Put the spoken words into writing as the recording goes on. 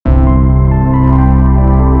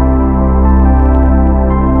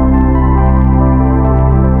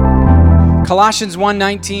Colossians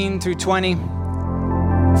 1:19 through 20.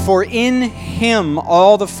 For in him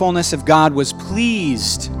all the fullness of God was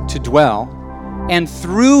pleased to dwell, and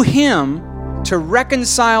through him to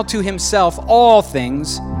reconcile to himself all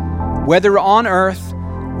things, whether on earth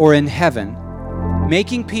or in heaven,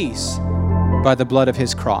 making peace by the blood of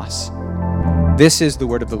his cross. This is the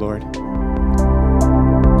word of the Lord.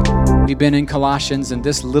 We've been in Colossians, and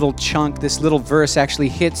this little chunk, this little verse actually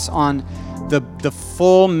hits on the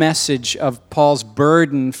full message of Paul's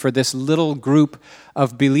burden for this little group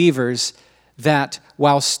of believers that,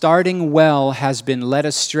 while starting well, has been led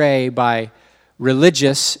astray by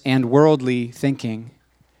religious and worldly thinking.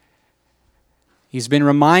 He's been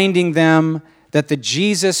reminding them that the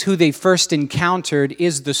Jesus who they first encountered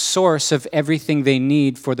is the source of everything they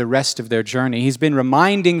need for the rest of their journey. He's been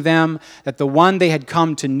reminding them that the one they had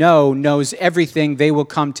come to know knows everything they will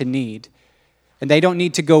come to need. And they don't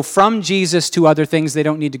need to go from Jesus to other things. They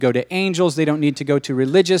don't need to go to angels. They don't need to go to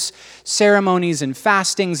religious ceremonies and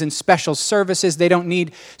fastings and special services. They don't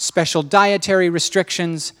need special dietary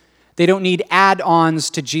restrictions. They don't need add-ons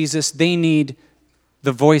to Jesus. They need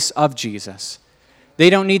the voice of Jesus. They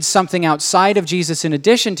don't need something outside of Jesus in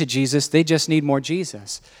addition to Jesus. They just need more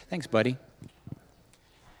Jesus. Thanks, buddy.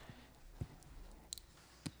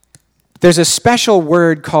 There's a special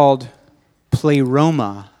word called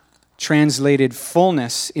pleroma, translated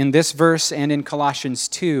fullness, in this verse and in Colossians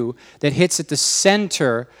 2, that hits at the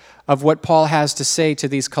center of what Paul has to say to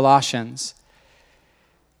these Colossians.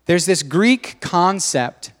 There's this Greek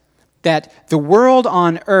concept that the world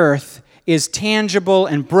on earth is tangible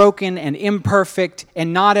and broken and imperfect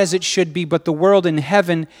and not as it should be, but the world in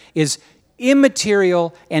heaven is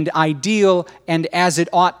immaterial and ideal and as it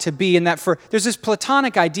ought to be. And that there's this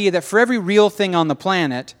Platonic idea that for every real thing on the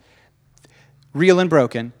planet, real and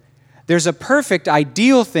broken, there's a perfect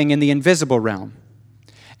ideal thing in the invisible realm.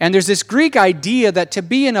 And there's this Greek idea that to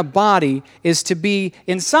be in a body is to be,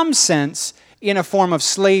 in some sense, in a form of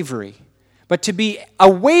slavery. But to be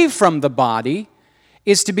away from the body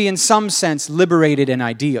is to be, in some sense, liberated and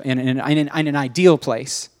ideal, in an ideal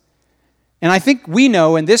place. And I think we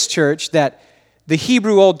know in this church that the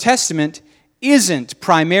Hebrew Old Testament isn't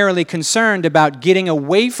primarily concerned about getting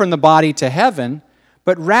away from the body to heaven,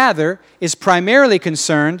 but rather is primarily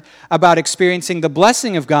concerned about experiencing the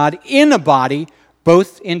blessing of God in a body,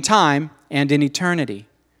 both in time and in eternity.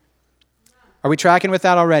 Are we tracking with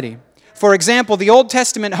that already? For example, the Old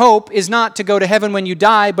Testament hope is not to go to heaven when you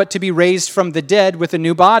die, but to be raised from the dead with a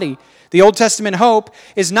new body. The Old Testament hope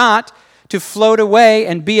is not to float away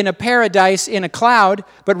and be in a paradise in a cloud,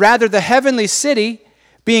 but rather the heavenly city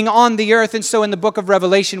being on the earth. And so in the book of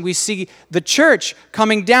Revelation, we see the church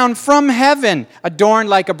coming down from heaven, adorned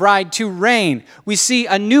like a bride to reign. We see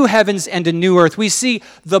a new heavens and a new earth. We see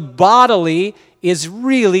the bodily is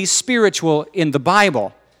really spiritual in the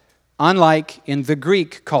Bible, unlike in the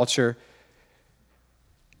Greek culture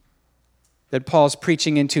that Paul's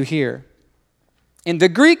preaching into here. In the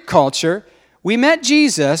Greek culture, we met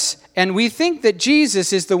Jesus, and we think that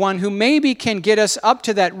Jesus is the one who maybe can get us up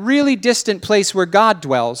to that really distant place where God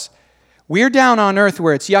dwells. We're down on earth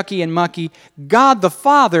where it's yucky and mucky. God the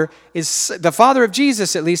Father, is the Father of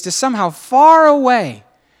Jesus at least, is somehow far away.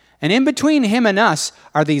 And in between him and us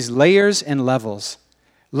are these layers and levels.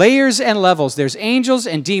 Layers and levels. There's angels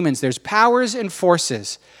and demons. There's powers and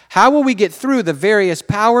forces. How will we get through the various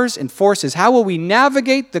powers and forces? How will we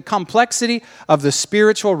navigate the complexity of the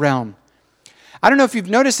spiritual realm? I don't know if you've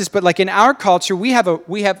noticed this, but like in our culture, we have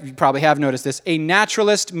you probably have noticed this, a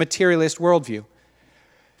naturalist, materialist worldview.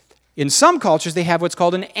 In some cultures, they have what's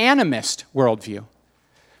called an animist worldview.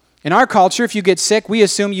 In our culture, if you get sick, we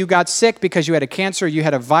assume you got sick because you had a cancer, or you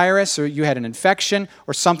had a virus, or you had an infection,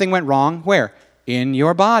 or something went wrong. Where? In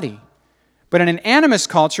your body. But in an animist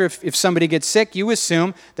culture, if somebody gets sick, you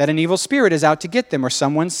assume that an evil spirit is out to get them, or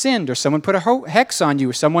someone sinned, or someone put a hex on you,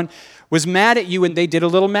 or someone was mad at you and they did a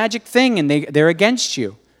little magic thing and they're against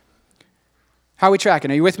you. How are we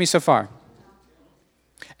tracking? Are you with me so far?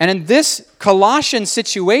 And in this Colossian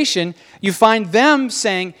situation, you find them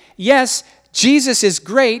saying, yes, Jesus is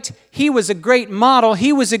great. He was a great model.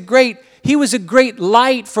 He was a great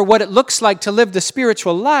light for what it looks like to live the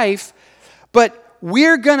spiritual life. But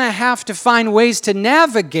we're going to have to find ways to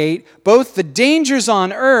navigate both the dangers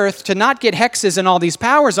on earth to not get hexes and all these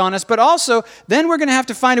powers on us, but also then we're going to have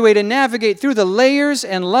to find a way to navigate through the layers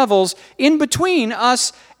and levels in between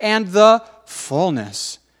us and the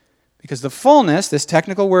fullness. Because the fullness, this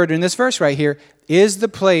technical word in this verse right here, is the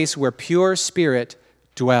place where pure spirit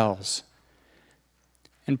dwells.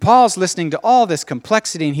 And Paul's listening to all this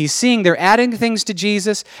complexity, and he's seeing they're adding things to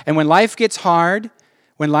Jesus, and when life gets hard,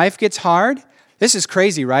 this is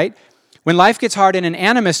crazy, right? When life gets hard in an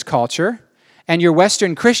animist culture, and your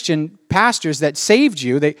Western Christian pastors that saved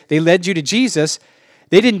you, they led you to Jesus,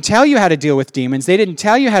 they didn't tell you how to deal with demons. They didn't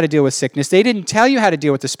tell you how to deal with sickness. They didn't tell you how to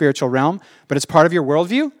deal with the spiritual realm, but it's part of your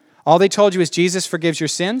worldview. All they told you is Jesus forgives your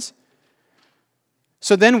sins.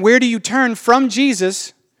 So then where do you turn from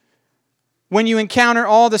Jesus when you encounter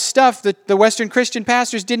all the stuff that the Western Christian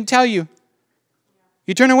pastors didn't tell you?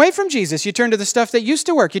 You turn away from Jesus. You turn to the stuff that used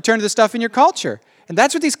to work. You turn to the stuff in your culture. And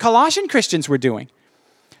that's what these Colossian Christians were doing.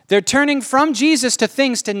 They're turning from Jesus to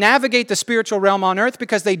things to navigate the spiritual realm on earth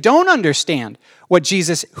because they don't understand who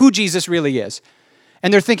Jesus really is.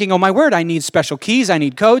 And they're thinking, oh my word, I need special keys, I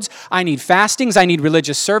need codes, I need fastings, I need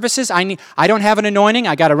religious services, I don't have an anointing,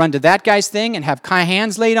 I got to run to that guy's thing and have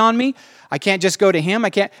hands laid on me. I can't just go to him.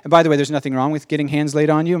 And by the way, there's nothing wrong with getting hands laid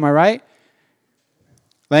on you, am I right?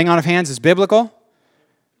 Laying on of hands is biblical.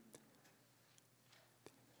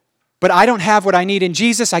 But I don't have what I need in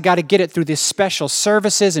Jesus. I got to get it through these special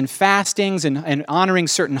services and fastings and honoring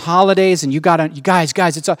certain holidays. And you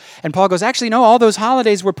guys, it's all. And Paul goes, actually, no, all those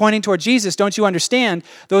holidays were pointing toward Jesus. Don't you understand?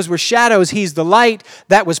 Those were shadows. He's the light.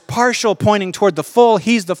 That was partial, pointing toward the full.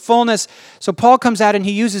 He's the fullness. So Paul comes out and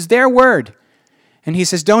he uses their word. And he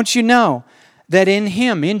says, don't you know that in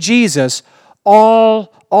him, in Jesus,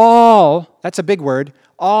 all, that's a big word,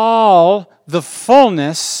 all the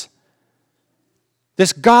fullness,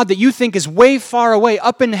 this God that you think is way far away,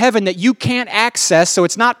 up in heaven, that you can't access, so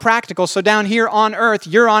it's not practical, so down here on earth,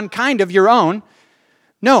 you're on kind of your own.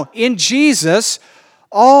 No, in Jesus,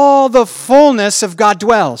 all the fullness of God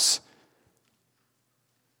dwells.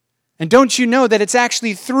 And don't you know that it's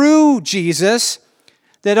actually through Jesus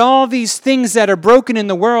that all these things that are broken in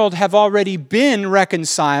the world have already been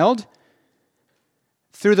reconciled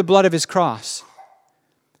through the blood of his cross?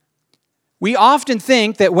 We often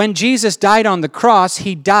think that when Jesus died on the cross,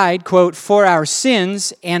 he died, quote, for our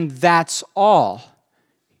sins, and that's all.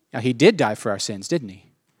 Now, he did die for our sins, didn't he?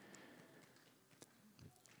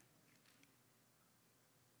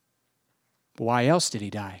 Why else did he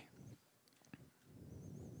die?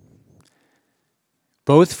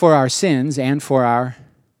 Both for our sins and for our...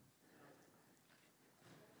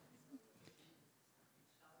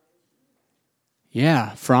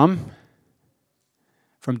 Yeah, from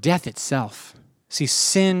death itself. See,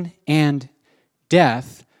 sin and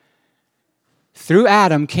death through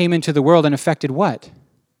Adam came into the world and affected what?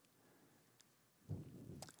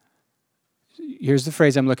 Here's the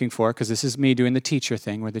phrase I'm looking for, because this is me doing the teacher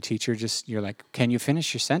thing, where the teacher you're like, can you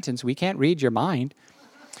finish your sentence? We can't read your mind.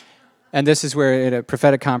 And this is where at a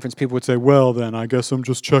prophetic conference, people would say, well, then, I guess I'm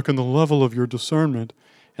just checking the level of your discernment.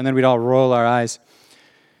 And then we'd all roll our eyes.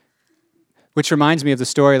 Which reminds me of the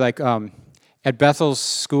story, at Bethel's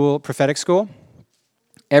school, prophetic school,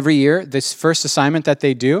 every year, this first assignment that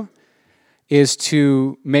they do is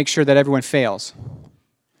to make sure that everyone fails.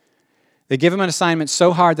 They give them an assignment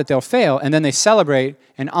so hard that they'll fail, and then they celebrate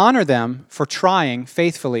and honor them for trying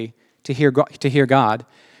faithfully to hear God,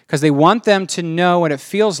 because they want them to know what it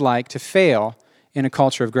feels like to fail in a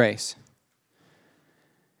culture of grace.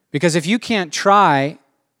 Because if you can't try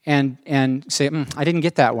and say, I didn't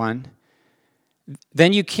get that one,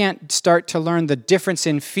 then you can't start to learn the difference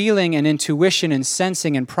in feeling and intuition and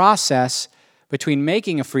sensing and process between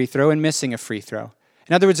making a free throw and missing a free throw.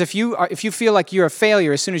 In other words, if you feel like you're a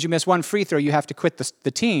failure as soon as you miss one free throw, you have to quit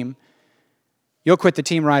the team, you'll quit the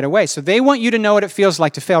team right away. So they want you to know what it feels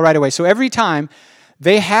like to fail right away. So every time,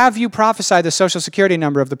 they have you prophesy the social security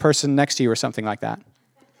number of the person next to you or something like that.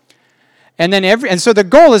 And so the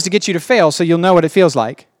goal is to get you to fail so you'll know what it feels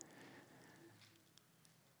like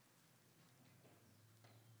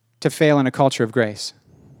to fail in a culture of grace.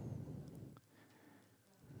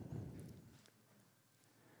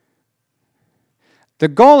 The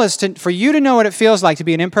goal is for you to know what it feels like to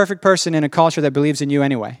be an imperfect person in a culture that believes in you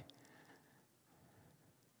anyway.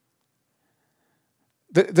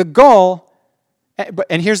 The goal,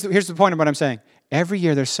 and here's the point of what I'm saying. Every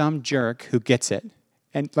year there's some jerk who gets it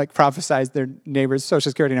and prophesies their neighbor's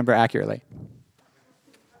social security number accurately.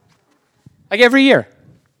 Every year.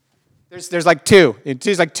 There's two.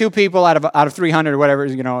 It's two people out of 300 or whatever,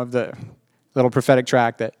 of the little prophetic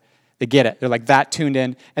track that they get it. They're that tuned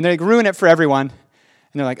in, and they ruin it for everyone.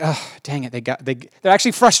 And they're like, oh, dang it! They're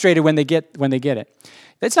actually frustrated when they get it.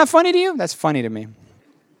 That's not funny to you? That's funny to me.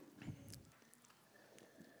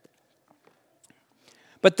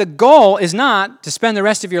 But the goal is not to spend the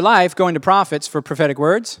rest of your life going to prophets for prophetic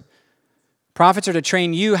words. Prophets are to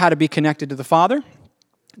train you how to be connected to the Father.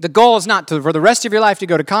 The goal is not for the rest of your life to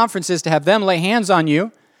go to conferences, to have them lay hands on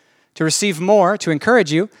you, to receive more, to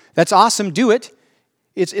encourage you. That's awesome. Do it.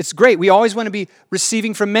 It's great. We always want to be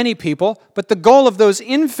receiving from many people, but the goal of those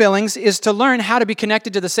infillings is to learn how to be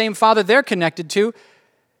connected to the same Father they're connected to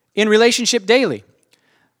in relationship daily.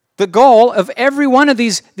 The goal of every one of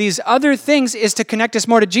these other things is to connect us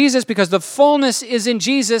more to Jesus, because the fullness is in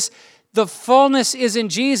Jesus. The fullness is in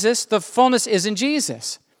Jesus. The fullness is in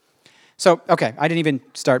Jesus. So, okay, I didn't even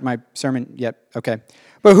start my sermon yet. Okay.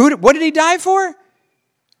 But what did he die for?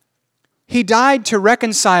 He died to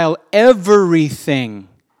reconcile everything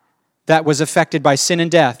that was affected by sin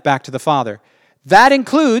and death back to the Father. That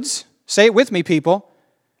includes, say it with me, people,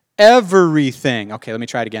 everything. Okay, let me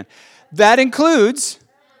try it again. That includes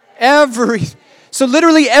so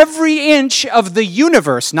literally every inch of the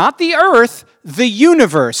universe, not the earth, the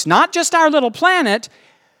universe, not just our little planet,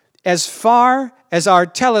 as far as our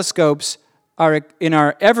telescopes are in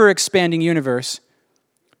our ever-expanding universe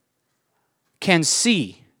can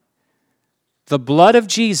see. The blood of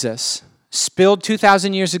Jesus, spilled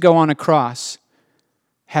 2,000 years ago on a cross,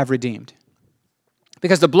 have redeemed.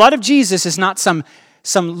 Because the blood of Jesus is not some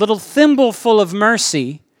little thimble full of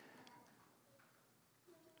mercy.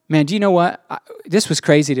 Man, do you know what? This was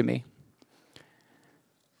crazy to me.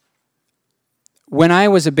 When I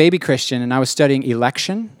was a baby Christian and I was studying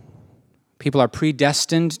election, people are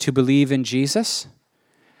predestined to believe in Jesus.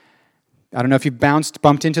 I don't know if you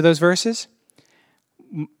bumped into those verses.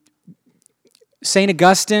 St.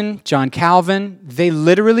 Augustine, John Calvin, they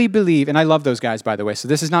literally believe, and I love those guys, by the way, so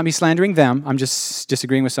this is not me slandering them, I'm just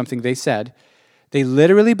disagreeing with something they said. They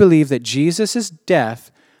literally believe that Jesus' death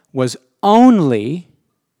was only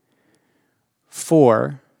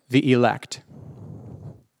for the elect.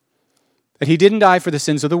 That he didn't die for the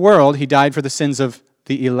sins of the world, he died for the sins of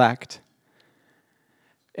the elect.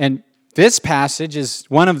 And this passage is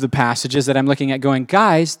one of the passages that I'm looking at going,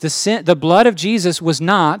 guys, the blood of Jesus was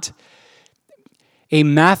not a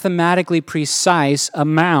mathematically precise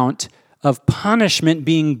amount of punishment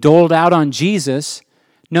being doled out on Jesus.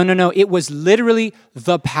 No. It was literally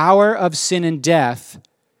the power of sin and death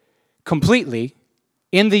completely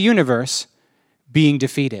in the universe being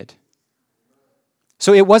defeated.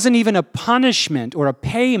 So it wasn't even a punishment or a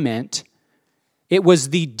payment. It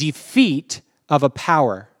was the defeat of a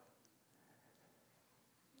power.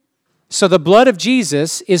 So the blood of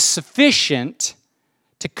Jesus is sufficient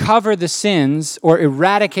to cover the sins or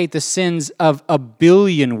eradicate the sins of a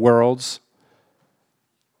billion worlds.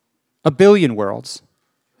 A billion worlds.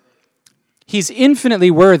 He's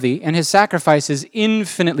infinitely worthy, and his sacrifice is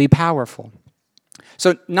infinitely powerful.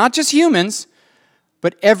 So not just humans,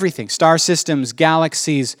 but everything. Star systems,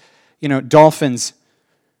 galaxies, dolphins.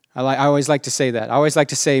 I always like to say that. I always like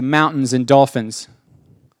to say mountains and dolphins.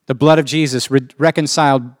 The blood of Jesus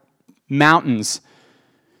reconciled mountains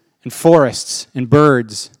and forests and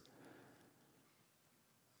birds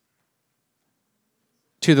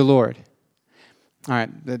to the Lord. All right.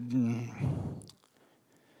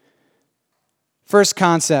 First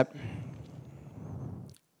concept.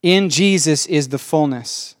 In Jesus is the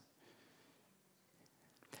fullness.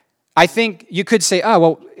 I think you could say, oh,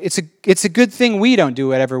 well, it's a good thing we don't do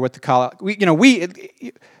whatever what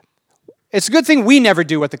it's a good thing we never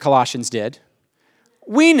do what the Colossians did.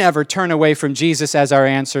 We never turn away from Jesus as our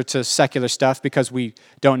answer to secular stuff because we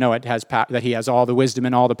don't know that he has all the wisdom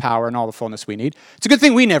and all the power and all the fullness we need. It's a good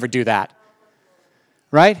thing we never do that,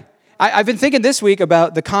 right? I've been thinking this week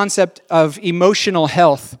about the concept of emotional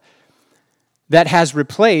health that has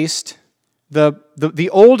replaced the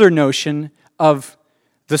older notion of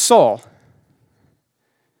the soul.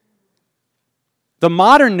 The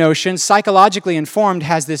modern notion, psychologically informed,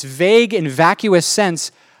 has this vague and vacuous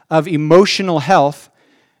sense of emotional health.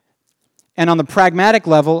 And on the pragmatic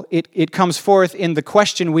level, it comes forth in the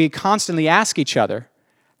question we constantly ask each other: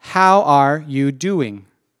 how are you doing?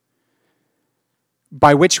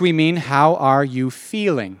 By which we mean, how are you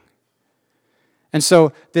feeling? And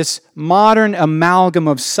so this modern amalgam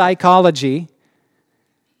of psychology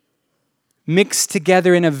mixed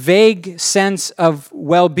together in a vague sense of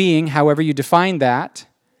well-being, however you define that,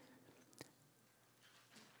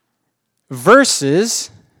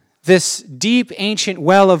 versus this deep, ancient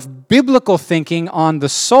well of biblical thinking on the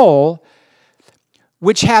soul,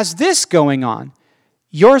 which has this going on.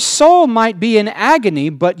 Your soul might be in agony,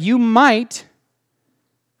 but you might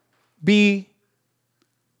be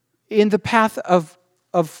in the path of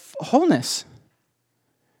wholeness.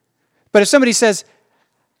 But if somebody says,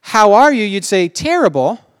 how are you? You'd say,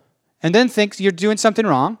 terrible, and then think you're doing something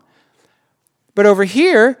wrong. But over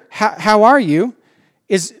here, how are you?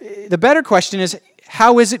 Is the better question is,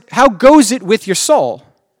 how goes it with your soul?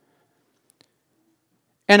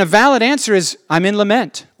 And a valid answer is, I'm in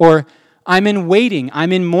lament, or I'm in waiting,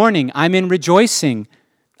 I'm in mourning, I'm in rejoicing.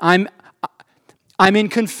 I'm in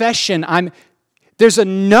confession. There's a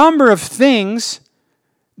number of things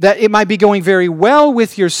that it might be going very well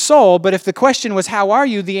with your soul, but if the question was, how are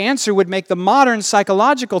you? The answer would make the modern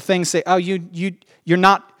psychological thing say, oh, you're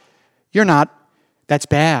not, that's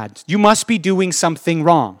bad. You must be doing something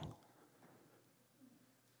wrong.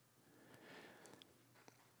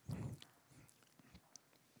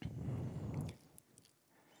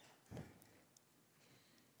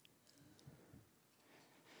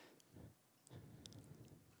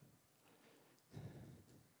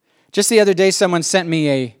 Just the other day, someone sent me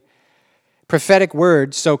a prophetic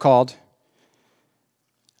word, so-called,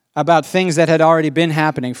 about things that had already been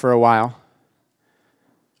happening for a while.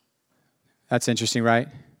 That's interesting, right?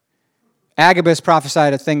 Agabus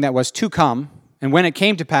prophesied a thing that was to come, and when it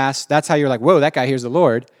came to pass, that's how you're like, whoa, that guy hears the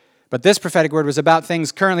Lord. But this prophetic word was about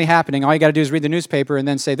things currently happening. All you got to do is read the newspaper and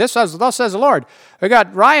then say, thus says the Lord. We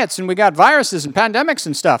got riots, and we got viruses and pandemics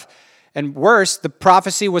and stuff. And worse, the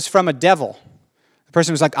prophecy was from a devil. The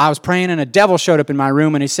person was like, I was praying and a devil showed up in my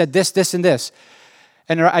room and he said this, this, and this.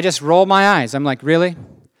 And I just rolled my eyes. I'm like, really?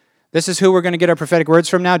 This is who we're going to get our prophetic words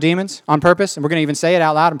from now, demons, on purpose? And we're going to even say it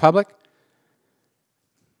out loud in public?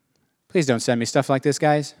 Please don't send me stuff like this,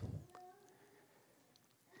 guys.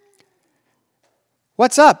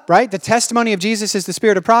 What's up, right? The testimony of Jesus is the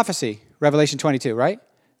spirit of prophecy. Revelation 22, right?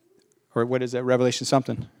 Or what is that? Revelation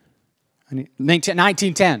something.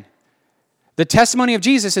 19:10. The testimony of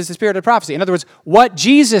Jesus is the spirit of prophecy. In other words, what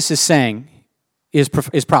Jesus is saying is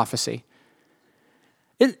prophecy.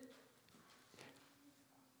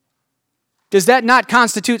 Does that not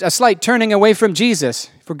constitute a slight turning away from Jesus?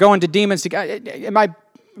 If we're going to demons, am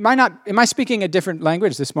I speaking a different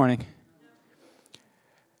language this morning?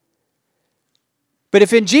 But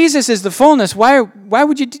if in Jesus is the fullness, why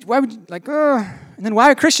would you like? And then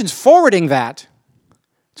why are Christians forwarding that?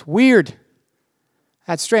 It's weird.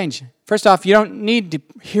 That's strange. First off, you don't need to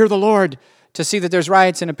hear the Lord to see that there's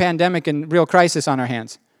riots and a pandemic and real crisis on our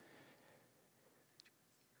hands.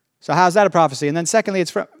 So how's that a prophecy? And then secondly,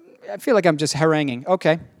 I feel like I'm just haranguing.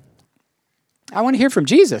 Okay. I want to hear from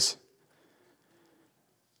Jesus.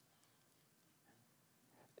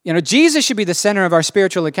 You know, Jesus should be the center of our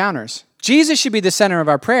spiritual encounters. Jesus should be the center of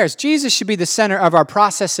our prayers. Jesus should be the center of our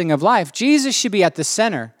processing of life. Jesus should be at the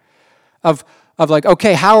center of like,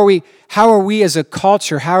 okay, how are we as a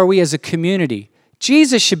culture? How are we as a community?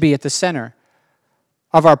 Jesus should be at the center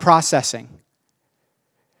of our processing.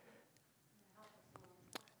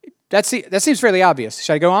 That seems fairly obvious.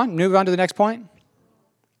 Should I go on? Move on to the next point?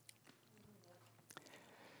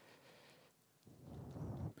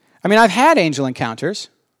 I mean, I've had angel encounters.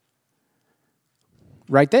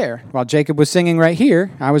 Right there. While Jacob was singing right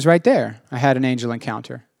here, I was right there. I had an angel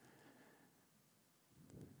encounter.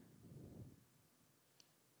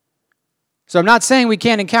 So I'm not saying we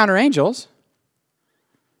can't encounter angels.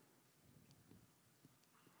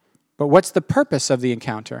 But what's the purpose of the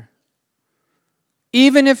encounter?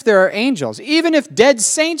 Even if there are angels, even if dead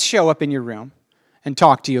saints show up in your room and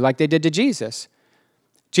talk to you like they did to Jesus,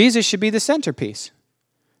 Jesus should be the centerpiece.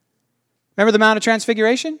 Remember the Mount of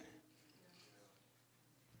Transfiguration?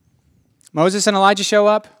 Moses and Elijah show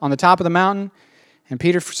up on the top of the mountain, and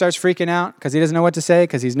Peter starts freaking out because he doesn't know what to say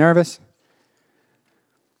because he's nervous.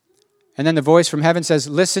 And then the voice from heaven says,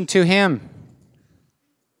 listen to him.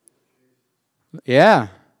 Yeah,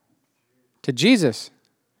 to Jesus,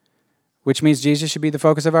 which means Jesus should be the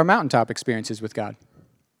focus of our mountaintop experiences with God.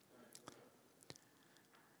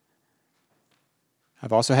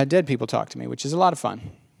 I've also had dead people talk to me, which is a lot of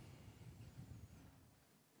fun.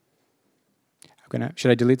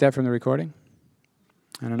 Should I delete that from the recording?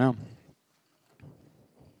 I don't know.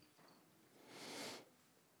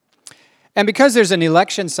 And because there's an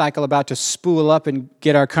election cycle about to spool up and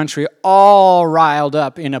get our country all riled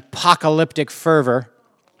up in apocalyptic fervor,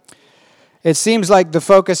 it seems like the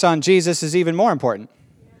focus on Jesus is even more important.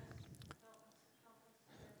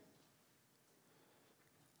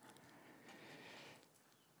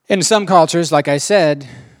 In some cultures, like I said,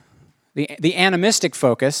 the animistic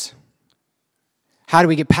focus, how do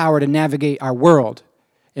we get power to navigate our world?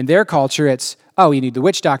 In their culture, it's, oh, you need the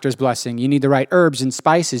witch doctor's blessing, you need the right herbs and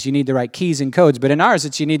spices, you need the right keys and codes. But in ours,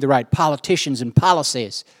 it's you need the right politicians and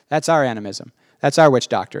policies. That's our animism. That's our witch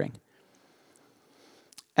doctoring.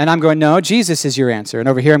 And I'm going, no, Jesus is your answer. And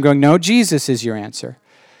over here, I'm going, no, Jesus is your answer.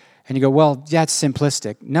 And you go, well, that's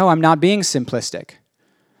simplistic. No, I'm not being simplistic.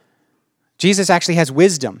 Jesus actually has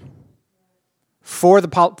wisdom for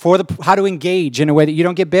the how to engage in a way that you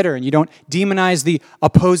don't get bitter and you don't demonize the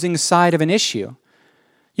opposing side of an issue.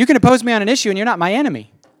 You can oppose me on an issue and you're not my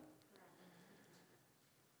enemy.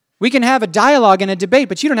 We can have a dialogue and a debate,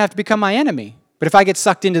 but you don't have to become my enemy. But if I get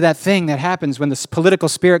sucked into that thing that happens when this political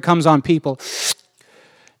spirit comes on people,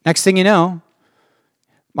 next thing you know,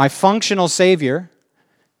 my functional Savior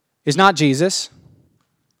is not Jesus,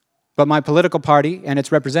 but my political party and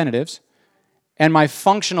its representatives. And my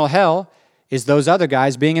functional hell is those other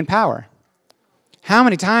guys being in power. How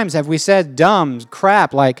many times have we said dumb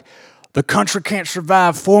crap like, the country can't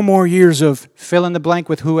survive 4 more years of fill in the blank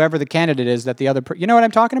with whoever the candidate is that the other... You know what I'm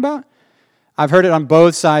talking about? I've heard it on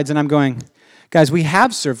both sides, and I'm going, guys, we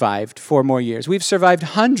have survived 4 more years. We've survived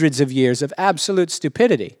hundreds of years of absolute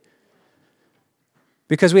stupidity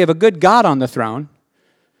because we have a good God on the throne.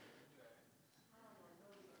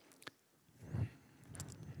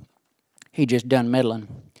 He just done meddling.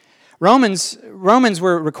 Romans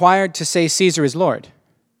were required to say Caesar is Lord.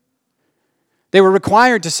 They were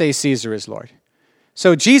required to say Caesar is Lord.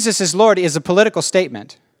 So Jesus is Lord is a political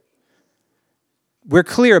statement. We're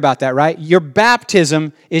clear about that, right? Your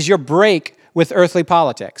baptism is your break with earthly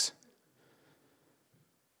politics.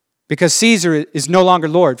 Because Caesar is no longer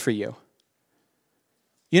Lord for you.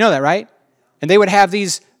 You know that, right? And they would have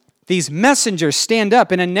these messengers stand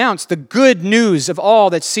up and announce the good news of all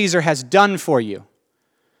that Caesar has done for you.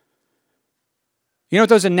 You know what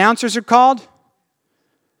those announcers are called?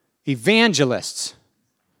 Evangelists.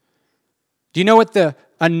 Do you know what the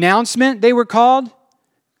announcement they were called?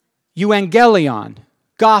 Evangelion.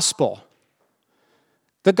 Gospel.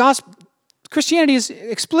 The gospel. Christianity is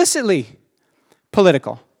explicitly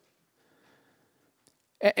political.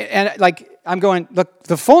 And like, I'm going, look,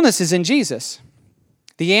 the fullness is in Jesus.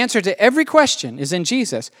 The answer to every question is in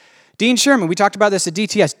Jesus. Dean Sherman, we talked about this at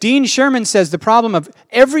DTS. Dean Sherman says the problem of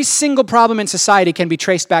every single problem in society can be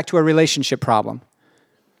traced back to a relationship problem.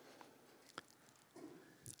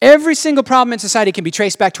 Every single problem in society can be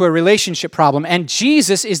traced back to a relationship problem, and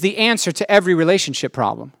Jesus is the answer to every relationship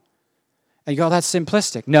problem. And you go, that's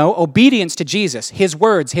simplistic. No, obedience to Jesus, His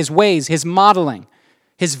words, His ways, His modeling,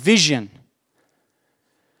 His vision.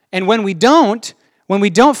 And when we don't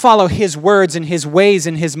follow His words and His ways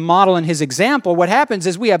and His model and His example, what happens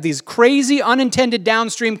is we have these crazy unintended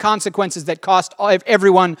downstream consequences that cost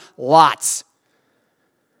everyone lots.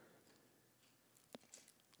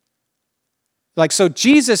 Like, so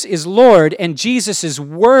Jesus is Lord, and Jesus'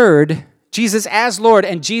 word, Jesus as Lord,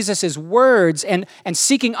 and Jesus' words, and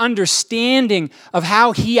seeking understanding of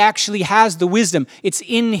how He actually has the wisdom. It's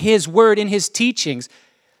in His word, in His teachings.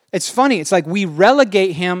 It's funny. It's like we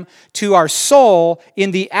relegate Him to our soul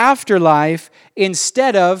in the afterlife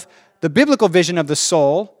instead of the biblical vision of the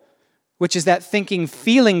soul, which is that thinking,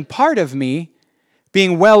 feeling part of me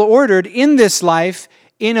being well ordered in this life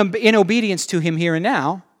in obedience to Him here and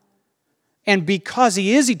now. And because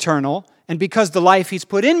He is eternal, and because the life He's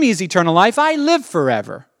put in me is eternal life, I live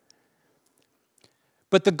forever.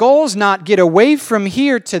 But the goal is not get away from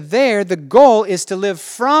here to there. The goal is to live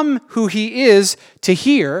from who He is to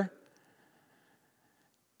here.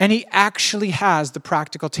 And He actually has the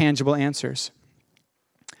practical, tangible answers.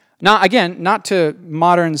 Now, again, not to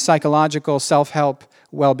modern psychological self-help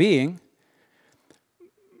well-being,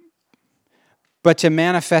 but to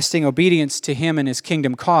manifesting obedience to Him and His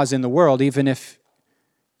kingdom cause in the world, even if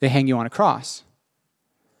they hang you on a cross.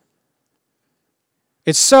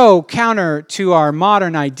 It's so counter to our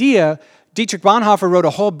modern idea. Dietrich Bonhoeffer wrote a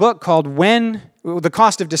whole book called The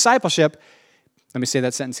Cost of Discipleship. Let me say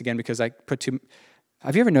that sentence again because I put too...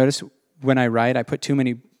 Have you ever noticed when I write, I put too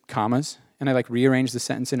many commas and I rearrange the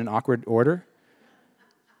sentence in an awkward order?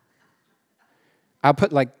 I'll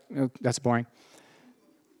put oh, that's boring.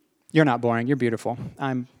 You're not boring. You're beautiful.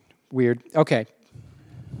 I'm weird. Okay.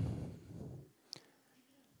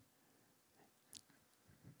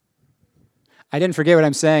 I didn't forget what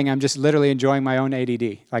I'm saying. I'm just literally enjoying my own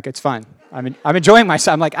ADD. It's fun. I'm enjoying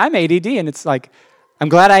myself. I'm ADD, and it's I'm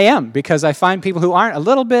glad I am, because I find people who aren't a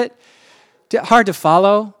little bit hard to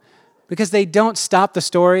follow because they don't stop the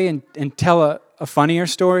story and tell a funnier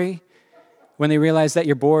story when they realize that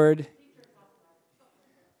you're bored.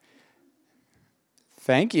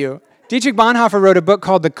 Thank you. Dietrich Bonhoeffer wrote a book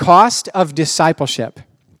called The Cost of Discipleship.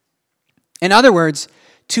 In other words,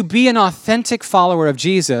 to be an authentic follower of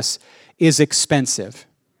Jesus is expensive.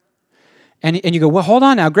 And you go, well, hold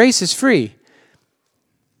on now, grace is free.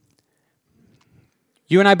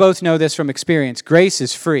 You and I both know this from experience. Grace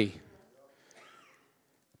is free,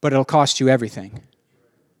 but it'll cost you everything.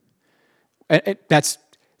 That's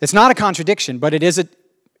not a contradiction, but it is a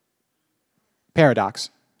paradox.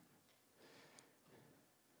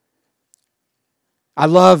 I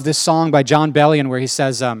love this song by John Bellion where he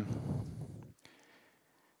says,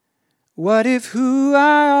 what if who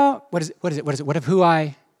I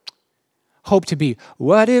hope to be?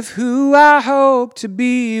 What if who I hope to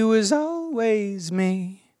be was always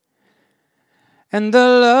me? And the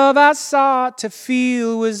love I sought to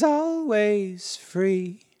feel was always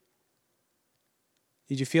free.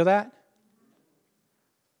 Did you feel that?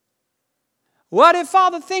 What if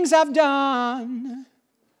all the things I've done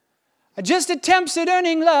are just attempts at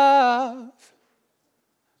earning love?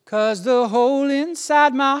 'Cause the hole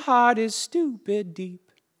inside my heart is stupid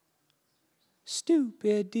deep.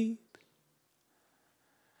 Stupid deep.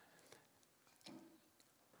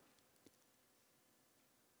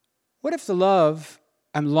 What if the love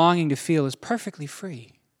I'm longing to feel is perfectly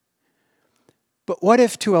free? But what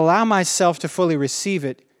if to allow myself to fully receive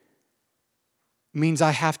it means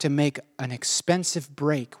I have to make an expensive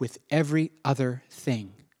break with every other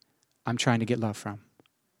thing I'm trying to get love from?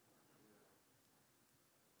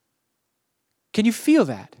 Can you feel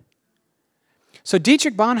that? So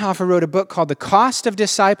Dietrich Bonhoeffer wrote a book called The Cost of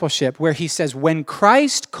Discipleship, where he says, when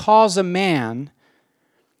Christ calls a man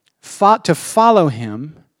to follow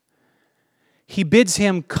him, he bids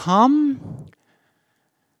him come.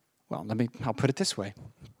 Well, I'll put it this way.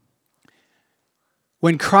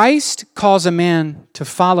 When Christ calls a man to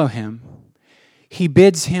follow him, he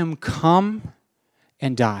bids him come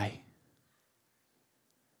and die.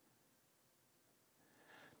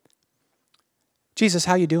 Jesus,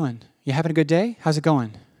 how you doing? You having a good day? How's it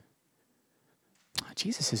going?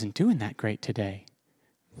 Jesus isn't doing that great today.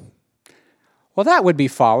 Well, that would be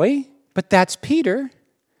folly, but that's Peter.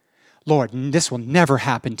 Lord, this will never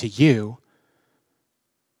happen to you.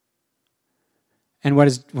 And what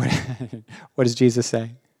does Jesus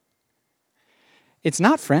say? It's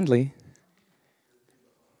not friendly.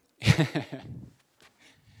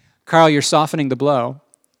 Carl, you're softening the blow.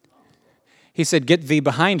 He said, get thee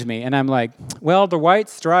behind me. And I'm like, well, the White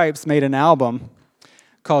Stripes made an album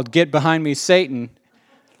called Get Behind Me, Satan,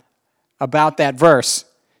 about that verse.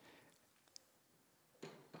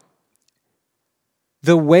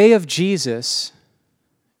 The way of Jesus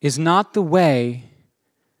is not the way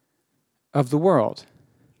of the world.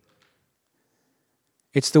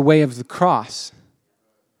 It's the way of the cross.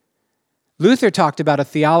 Luther talked about a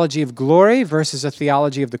theology of glory versus a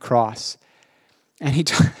theology of the cross.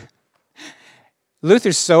 And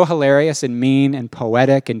Luther's so hilarious and mean and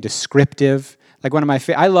poetic and descriptive. Like one of my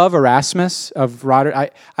I love Erasmus of Rotterdam.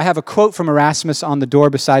 I have a quote from Erasmus on the door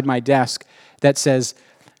beside my desk that says,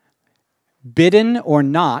 bidden or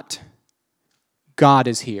not, God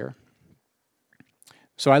is here.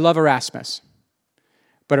 So I love Erasmus.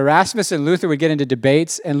 But Erasmus and Luther would get into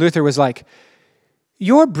debates, and Luther was like,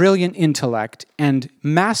 your brilliant intellect and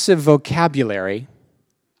massive vocabulary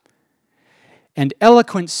and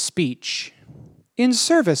eloquent speech in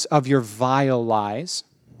service of your vile lies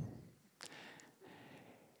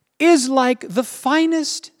is like the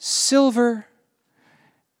finest silver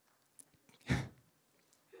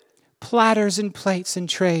platters and plates and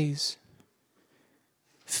trays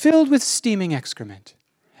filled with steaming excrement.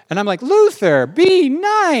 And I'm like, Luther, be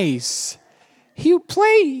nice. You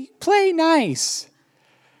play nice.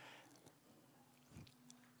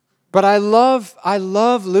 But I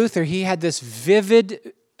love Luther. He had this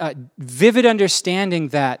vivid understanding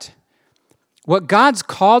that what God's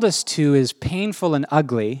called us to is painful and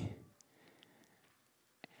ugly.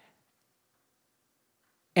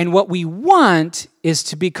 And what we want is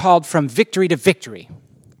to be called from victory to victory.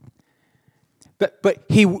 But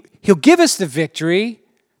he'll give us the victory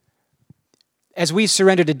as we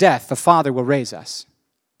surrender to death. The Father will raise us.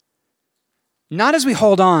 Not as we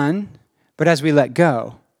hold on, but as we let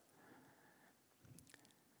go.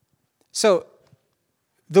 So,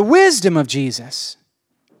 the wisdom of Jesus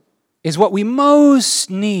is what we most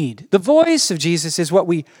need. The voice of Jesus is what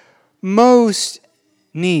we most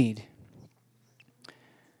need.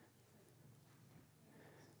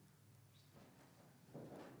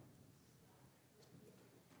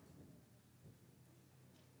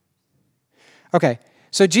 Okay,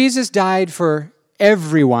 so Jesus died for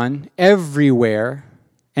everyone, everywhere,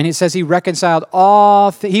 and it says he reconciled all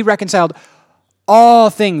things,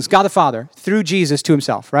 God the Father, through Jesus to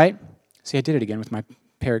himself, right? See, I did it again with my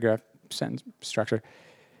paragraph sentence structure.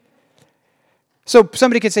 So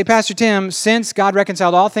somebody could say, Pastor Tim, since God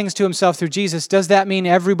reconciled all things to himself through Jesus, does that mean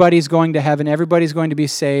everybody's going to heaven, everybody's going to be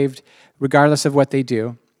saved, regardless of what they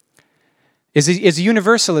do? Is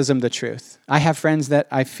universalism the truth? I have friends that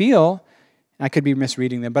I feel, I could be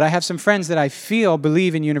misreading them, but I have some friends that I feel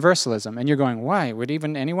believe in universalism. And you're going, why would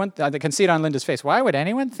even anyone, I can see it on Linda's face, why would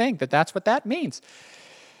anyone think that that's what that means?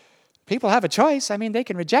 People have a choice. I mean, they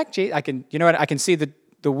can reject Jesus. You know what, I can see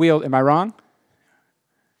the wheel. Am I wrong?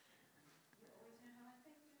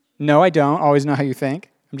 No, I don't always know how you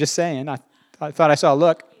think. I'm just saying. thought I saw a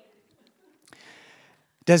look.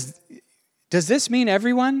 Does this mean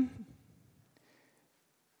everyone?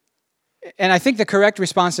 And I think the correct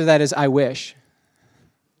response to that is, I wish.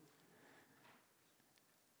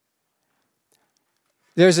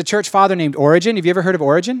 There's a church father named Origen. Have you ever heard of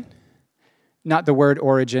Origen? Not the word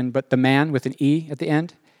origin, but the man with an E at the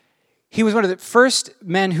end. He was one of the first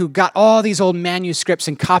men who got all these old manuscripts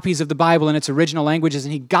and copies of the Bible in its original languages,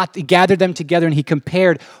 and he gathered them together, and he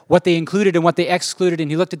compared what they included and what they excluded,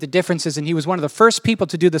 and he looked at the differences, and he was one of the first people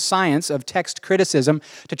to do the science of text criticism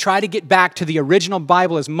to try to get back to the original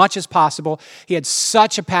Bible as much as possible. He had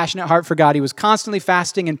such a passionate heart for God. He was constantly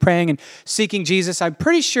fasting and praying and seeking Jesus. I'm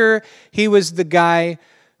pretty sure he was the guy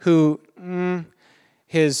who...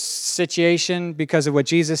 his situation, because of what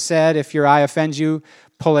Jesus said, if your eye offends you,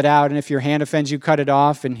 pull it out, and if your hand offends you, cut it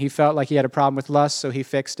off, and he felt like he had a problem with lust, so he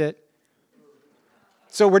fixed it.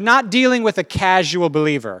 So we're not dealing with a casual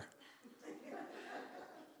believer.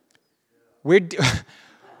 We're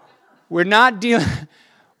not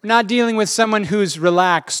dealing with someone who's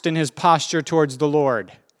relaxed in his posture towards the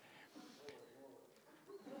Lord.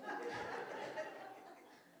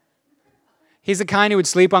 He's the kind who would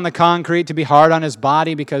sleep on the concrete to be hard on his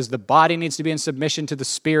body because the body needs to be in submission to the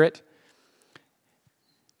spirit.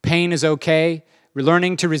 Pain is okay. We're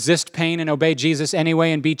learning to resist pain and obey Jesus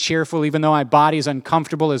anyway and be cheerful even though my body is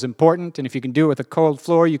uncomfortable is important. And if you can do it with a cold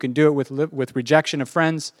floor, you can do it with rejection of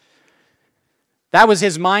friends. That was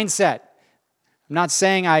his mindset. I'm not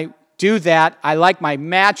saying I do that. I like my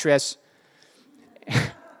mattress.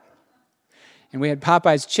 And we had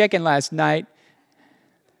Popeye's chicken last night.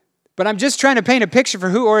 But I'm just trying to paint a picture for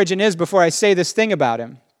who Origen is before I say this thing about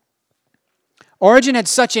him. Origen had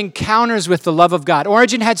such encounters with the love of God.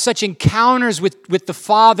 Origen had such encounters with the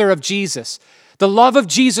Father of Jesus. The love of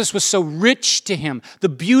Jesus was so rich to him. The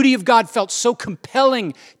beauty of God felt so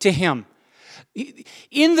compelling to him.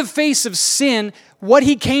 In the face of sin, what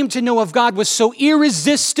he came to know of God was so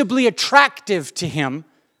irresistibly attractive to him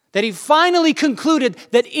that he finally concluded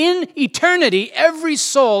that in eternity, every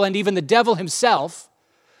soul, and even the devil himself,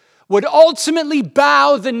 would ultimately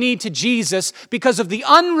bow the knee to Jesus because of the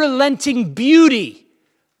unrelenting beauty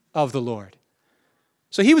of the Lord.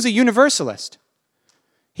 So he was a universalist.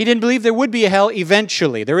 He didn't believe there would be a hell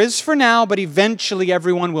eventually. There is for now, but eventually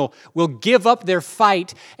everyone will give up their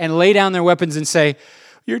fight and lay down their weapons and say,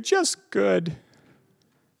 "You're just good."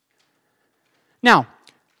 Now,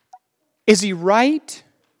 is he right?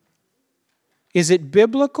 Is it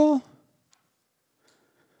biblical?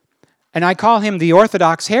 And I call him the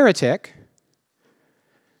Orthodox heretic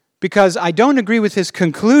because I don't agree with his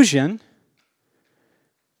conclusion,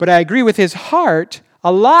 but I agree with his heart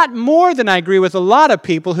a lot more than I agree with a lot of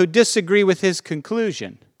people who disagree with his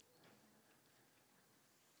conclusion.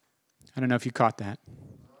 I don't know if you caught that.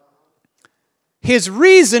 His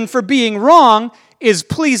reason for being wrong is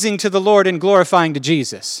pleasing to the Lord and glorifying to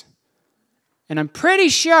Jesus. And I'm pretty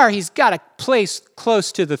sure he's got a place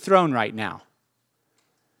close to the throne right now,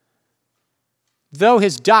 though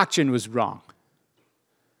his doctrine was wrong.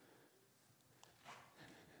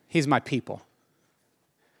 He's my people.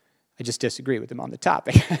 I just disagree with him on the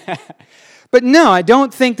topic. But no, I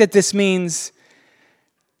don't think that this means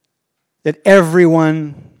that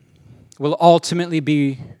everyone will ultimately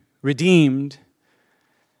be redeemed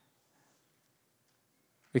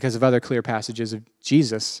because of other clear passages of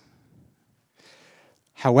Jesus.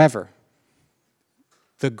 However,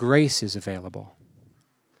 the grace is available.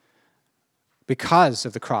 Because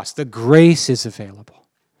of the cross, the grace is available.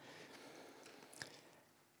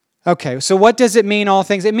 Okay, so what does it mean, all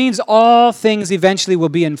things? It means all things eventually will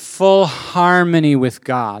be in full harmony with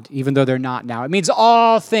God, even though they're not now. It means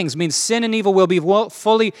all things. It means sin and evil will be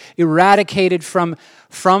fully eradicated from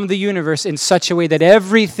the universe in such a way that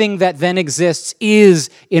everything that then exists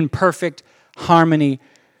is in perfect harmony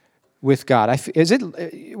with God.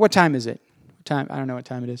 What time is it? I don't know what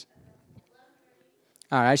time it is.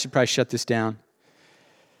 All right, I should probably shut this down.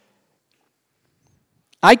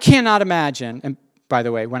 I cannot imagine, and by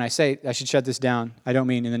the way, when I say I should shut this down, I don't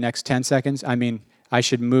mean in the next 10 seconds. I mean I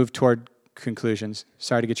should move toward conclusions.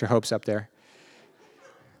 Sorry to get your hopes up there.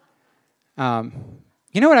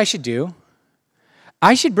 You know what I should do?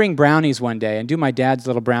 I should bring brownies one day and do my dad's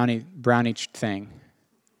little brownie thing.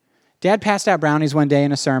 Dad passed out brownies one day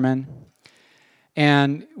in a sermon.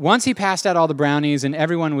 And once he passed out all the brownies and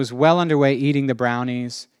everyone was well underway eating the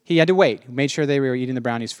brownies, he had to wait. He made sure they were eating the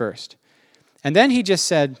brownies first. And then he just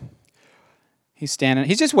said, he's standing,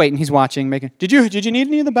 he's just waiting, he's watching, did you need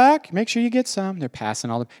any in the back? Make sure you get some. They're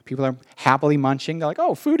passing, all the people are happily munching. They're like,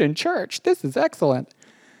 "Oh, food in church, this is excellent."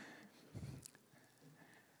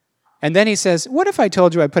 And then he says, what if I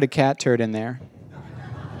told you I put a cat turd in there?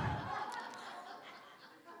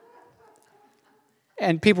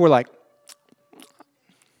 And people were like,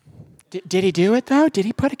 did he do it though? Did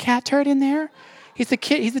he put a cat turd in there? He's a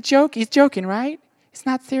kid. He's joking, right? He's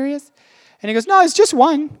not serious. And he goes, no, it's just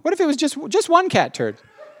one. What if it was just one cat turd?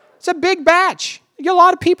 It's a big batch. You get a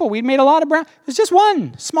lot of people. We made a lot of brown. It's just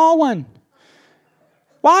one, small one.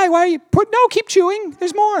 Why? Why are you no, keep chewing.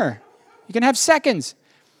 There's more. You can have seconds.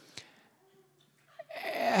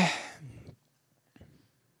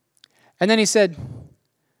 And then he said,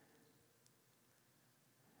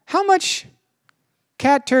 how much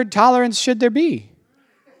cat turd tolerance should there be?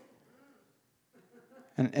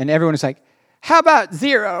 And everyone was like, how about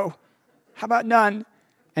 0? How about none?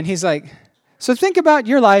 And he's like, so think about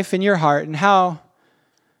your life and your heart and how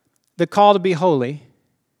the call to be holy.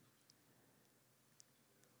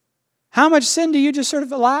 How much sin do you just sort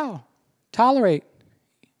of tolerate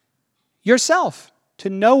yourself to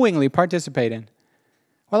knowingly participate in?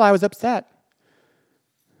 Well, I was upset.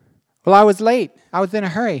 Well, I was late. I was in a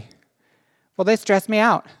hurry. Well, they stressed me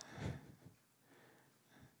out.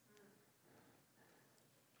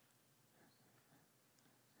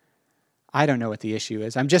 I don't know what the issue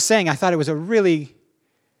is. I'm just saying I thought it was a really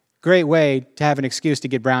great way to have an excuse to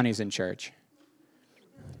get brownies in church.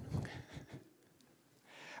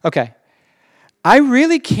 Okay. I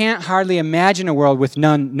really can't hardly imagine a world with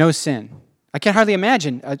no sin. I can hardly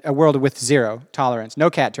imagine a world with 0 tolerance, no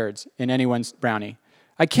cat turds in anyone's brownie.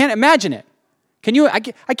 I can't imagine it. Can you? I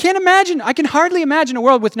can't imagine. I can hardly imagine a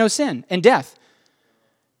world with no sin and death.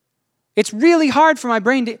 It's really hard for my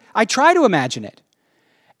brain to. I try to imagine it.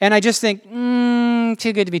 And I just think,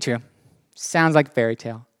 too good to be true. Sounds like a fairy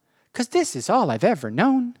tale. Because this is all I've ever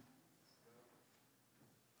known.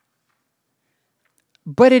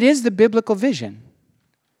 But it is the biblical vision.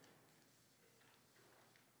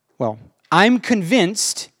 Well, I'm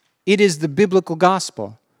convinced it is the biblical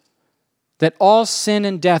gospel that all sin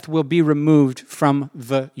and death will be removed from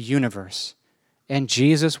the universe, and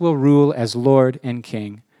Jesus will rule as Lord and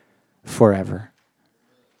King forever.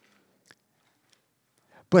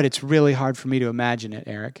 But it's really hard for me to imagine it,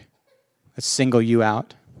 Eric. Let's single you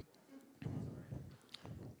out.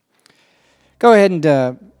 Go ahead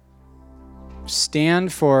and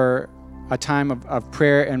stand for a time of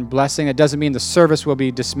prayer and blessing. It doesn't mean the service will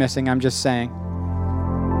be dismissing. I'm just saying.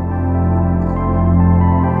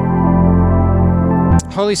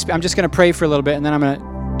 Holy Spirit, I'm just going to pray for a little bit, and then I'm going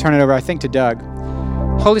to turn it over, I think, to Doug.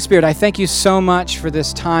 Holy Spirit, I thank you so much for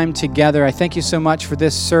this time together. I thank you so much for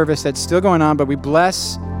this service that's still going on, but we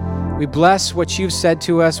bless what you've said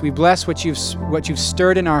to us. We bless what you've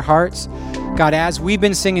stirred in our hearts. God, as we've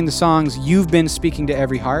been singing the songs, you've been speaking to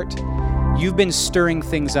every heart. You've been stirring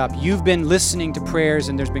things up. You've been listening to prayers,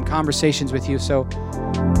 and there's been conversations with you. So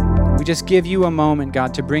we just give you a moment,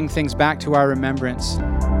 God, to bring things back to our remembrance.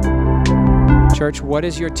 Church, what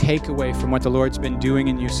is your takeaway from what the Lord's been doing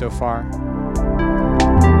in you so far?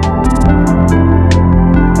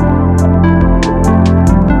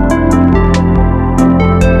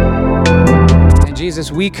 And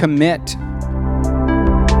Jesus, we commit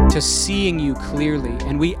to seeing you clearly,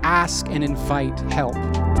 and we ask and invite help.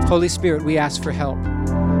 Holy Spirit, we ask for help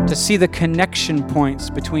to see the connection points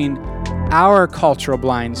between our cultural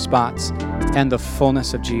blind spots and the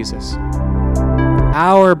fullness of Jesus.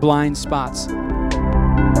 Our blind spots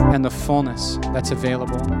and the fullness that's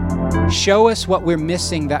available. Show us what we're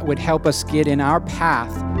missing that would help us get in our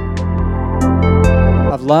path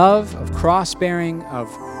of love, of cross-bearing, of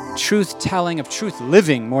truth-telling, of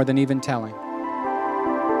truth-living more than even telling.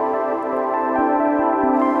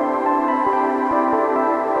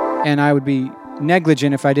 And I would be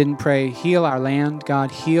negligent if I didn't pray, heal our land,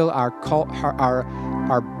 God, heal our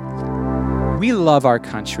we love our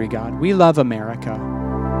country, God. We love America.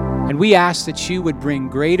 And we ask that you would bring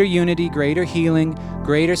greater unity, greater healing,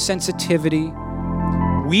 greater sensitivity.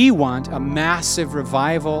 We want a massive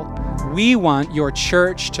revival. We want your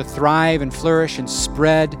church to thrive and flourish and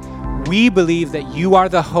spread. We believe that you are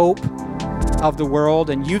the hope of the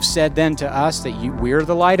world, and you've said then to us that we're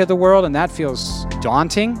the light of the world, and that feels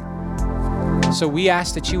daunting. So we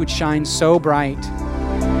ask that you would shine so bright.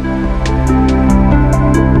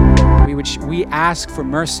 We ask for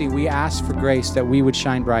mercy, we ask for grace, that we would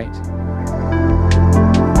shine bright.